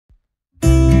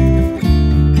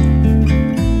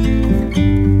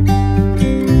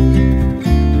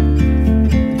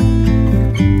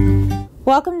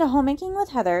Welcome to Homemaking with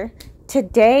Heather.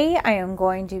 Today I am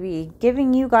going to be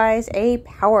giving you guys a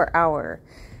power hour.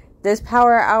 This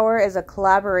power hour is a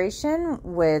collaboration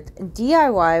with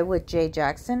DIY with Jay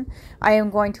Jackson. I am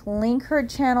going to link her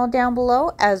channel down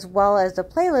below as well as the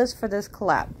playlist for this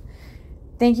collab.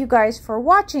 Thank you guys for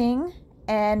watching,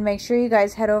 and make sure you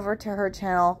guys head over to her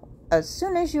channel as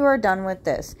soon as you are done with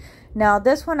this. Now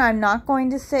this one I'm not going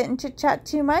to sit and chit chat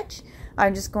too much.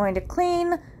 I'm just going to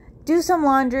clean, do some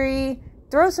laundry,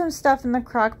 throw some stuff in the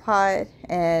crock pot,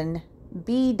 and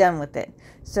be done with it.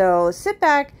 So sit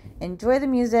back, enjoy the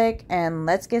music, and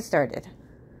let's get started.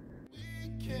 We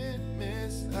can't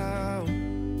miss out.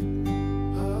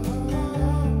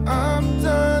 I'm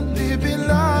done living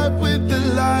life with the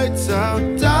lights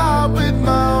out, down with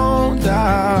my own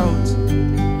doubts.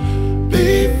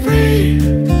 Be free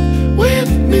with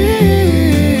me.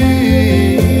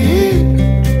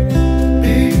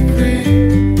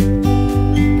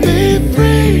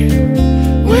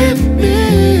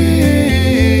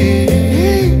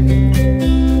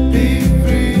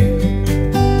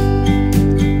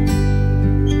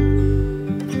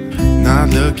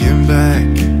 Looking back,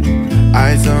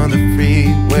 eyes on the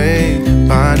freeway,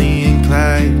 Bonnie and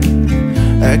Clyde,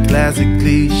 a classic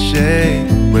cliche.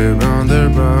 We're on the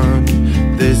run,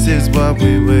 this is what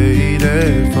we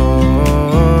waited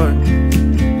for.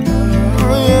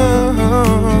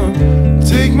 Oh,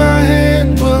 take my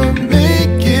hand, we'll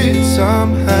make it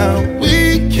somehow.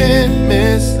 We can't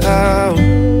miss out.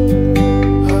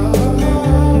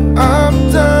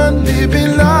 I'm done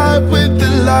living life with the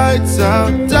lights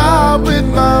out, down with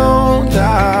my own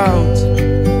doubts.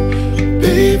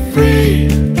 Be free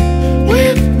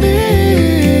with me.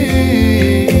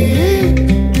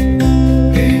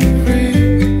 Be free.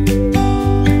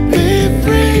 Be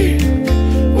free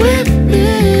with me.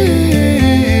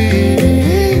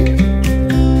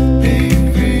 Be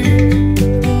free.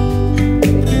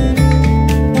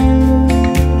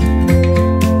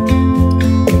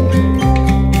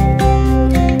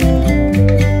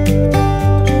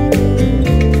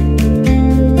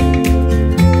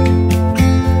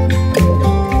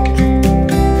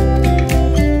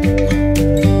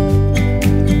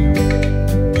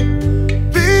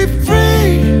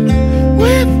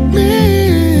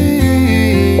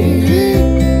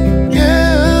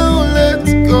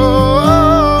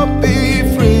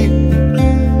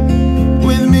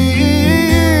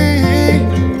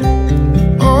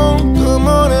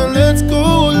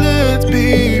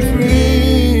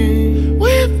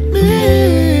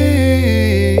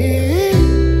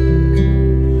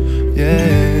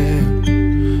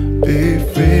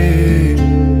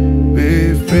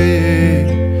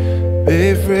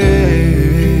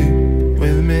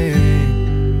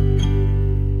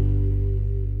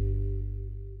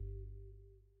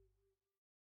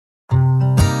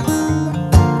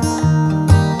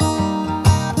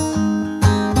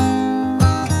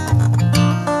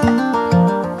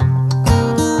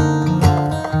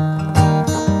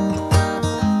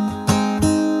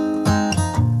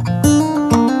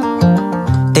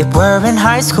 They were in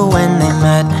high school when they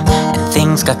met, and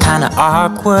things got kinda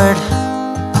awkward.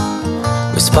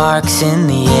 With sparks in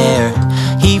the air,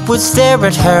 he would stare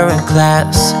at her in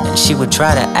class, and she would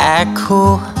try to act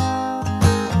cool.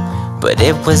 But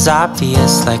it was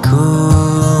obvious, like, ooh,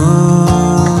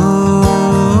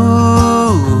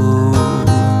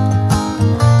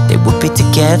 they would be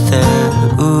together,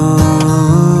 ooh.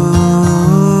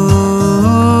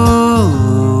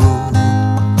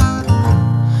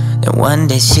 One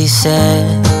day she said,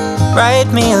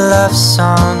 write me a love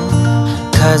song,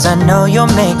 'cause I know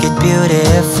you'll make it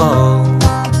beautiful.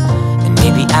 And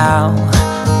maybe I'll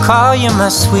call you my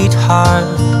sweetheart,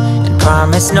 and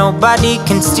promise nobody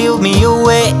can steal me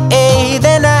away.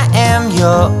 Then I am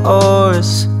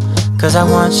yours, 'cause I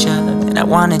want you, and I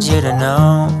wanted you to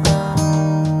know.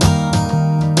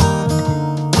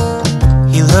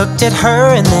 He looked at her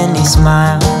and then he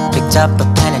smiled, picked up a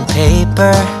pen and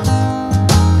paper,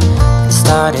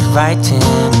 started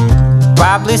writing.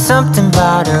 Probably something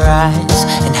about her eyes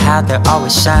and how they're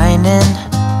always shining,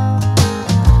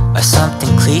 or something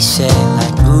cliche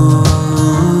like, ooh,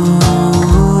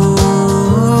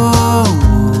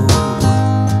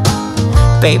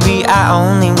 baby, I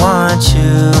only want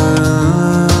you.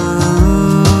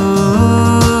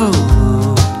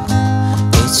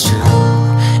 It's true.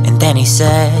 And then he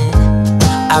said,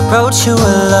 I wrote you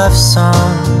a love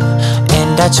song,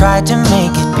 and I tried to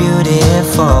make it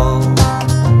beautiful.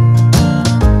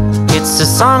 It's a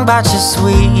song about your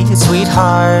sweet,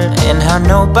 sweetheart, and how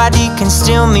nobody can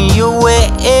steal me away.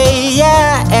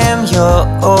 Yeah, I am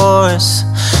yours,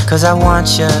 'cause I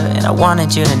want you, and I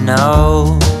wanted you to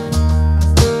know.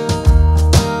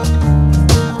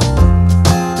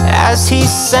 As he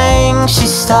sang, she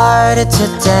started to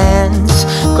dance,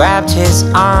 grabbed his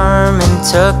arm and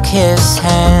took his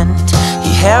hand.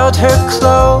 He held her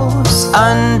close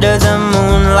under the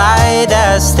moonlight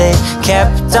as they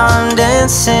kept on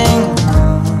dancing.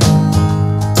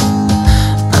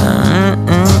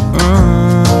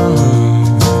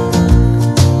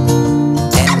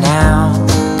 And now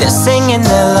they're singing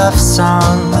their love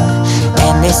song,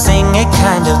 and they sing it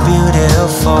kind of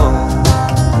beautiful,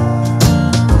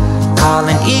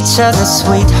 calling each other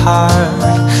sweetheart.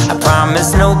 I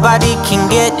promise nobody can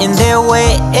get in their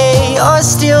way or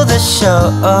steal the show.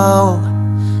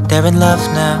 They're in love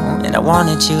now, and I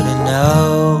wanted you to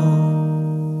know.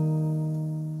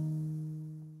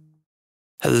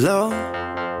 Hello,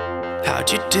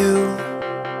 how'd you do?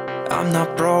 I'm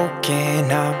not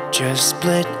broken, I'm just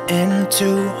split in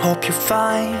two. Hope you're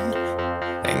fine,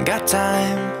 ain't got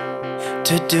time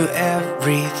to do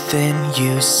everything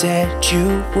you said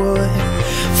you would.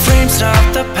 Frames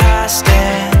of the past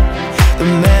and the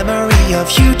memory of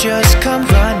you just come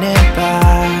running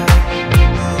by.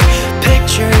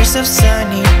 Pictures of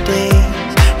sunny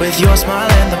days with your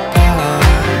smile in the bar.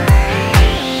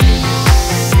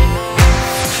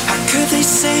 How could they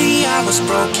say I was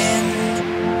broken?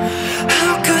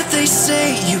 How could they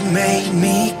say you made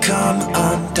me come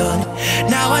undone?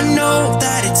 Now I know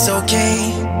that it's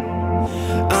okay.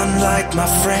 Unlike my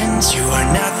friends, you are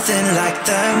nothing like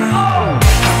them.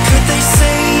 How could they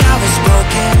say I was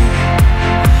broken?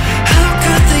 How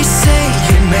could they say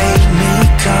you made me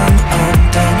come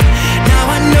undone? Now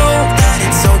I know that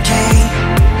it's okay.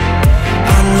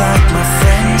 Unlike my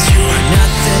friends, you are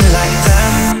nothing like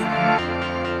them.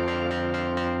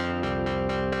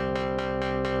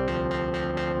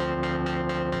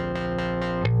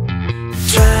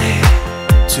 Try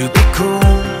to be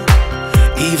cool,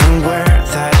 even wear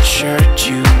that shirt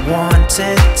you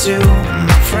wanted to.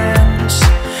 My friends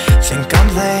think I'm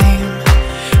lame.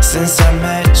 Since I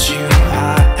met you,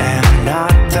 I am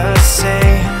not the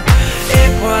same.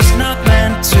 It was not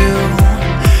meant to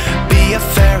be a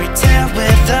fairy tale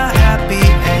with a happy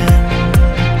end.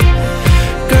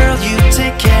 Girl, you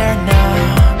take care now,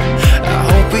 I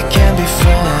hope we can be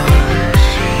friends.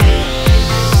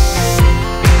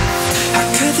 How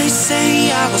could they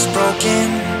say I was broken?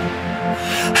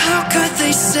 How could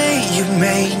they say you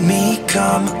made me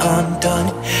come undone?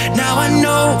 Now I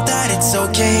know that it's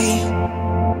okay.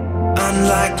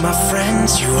 Unlike my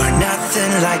friends, you are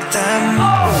nothing like them.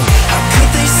 How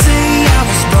could they say I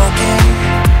was broken?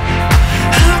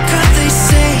 How could they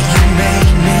say you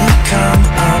made me come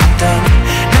undone?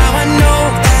 Now I know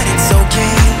that it's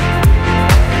okay.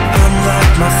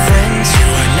 Unlike my friends, you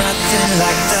are nothing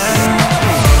like them.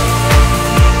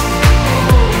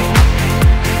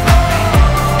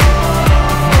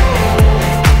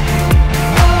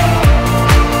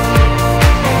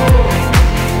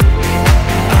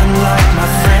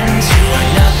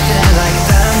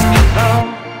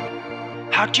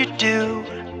 How'd you do?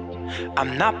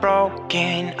 I'm not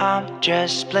broken, I'm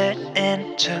just split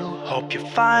in two. Hope you're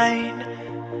fine,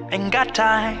 ain't got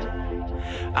time.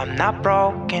 I'm not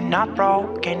broken, not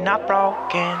broken, not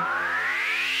broken.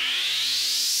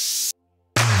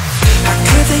 How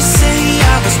could they say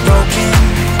I was broken?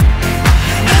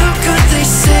 How could they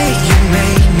say you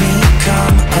made me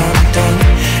come undone?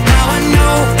 Now I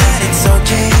know that it's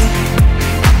okay.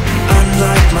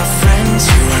 Unlike my friends,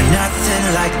 you are nothing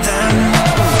like them.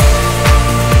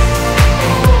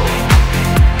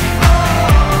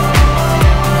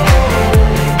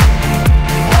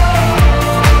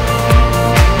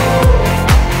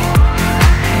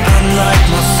 Unlike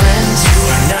my friends, you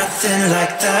are nothing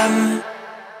like them.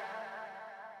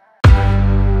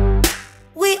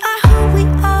 We are who we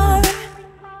are.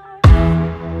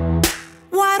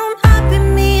 Why don't I be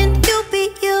me and you be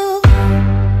you?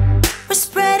 We're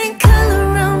spreading color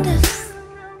around us.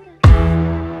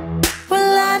 We're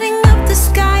lighting up the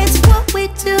sky, it's what we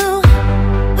do.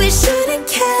 We shouldn't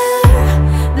care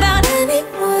about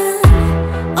anyone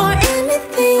or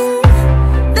anything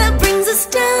that brings us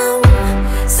down.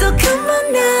 So come on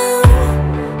now,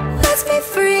 let's be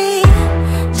free.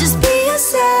 Just be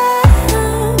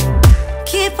yourself.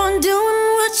 Keep on doing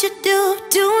what you do,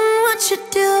 doing what you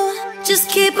do. Just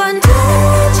keep on doing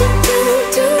what you do,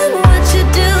 doing what you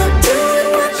do, doing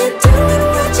what you do, doing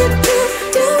what you do,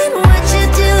 doing what you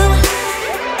do.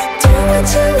 Do what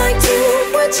you like, do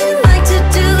what you like to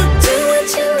do, do what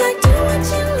you like, do what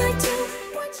you like, do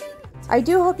what you like. I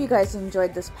do hope you guys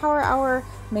enjoyed this power hour.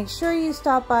 Make sure you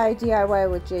stop by DIY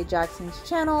with Jay Jackson's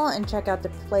channel and check out the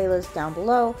playlist down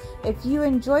below. If you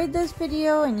enjoyed this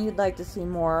video and you'd like to see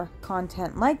more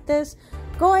content like this,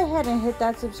 go ahead and hit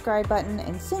that subscribe button,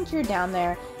 and since you're down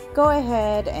there, go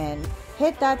ahead and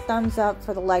hit that thumbs up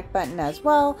for the like button as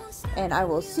well, and I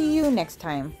will see you next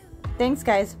time. Thanks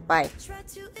guys, bye.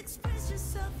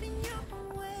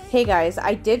 Hey guys,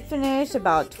 I did finish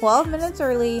about 12 minutes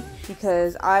early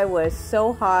because I was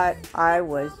so hot, I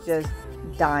was just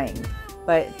dying.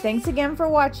 But thanks again for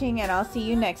watching, and I'll see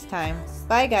you next time.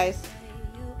 Bye guys.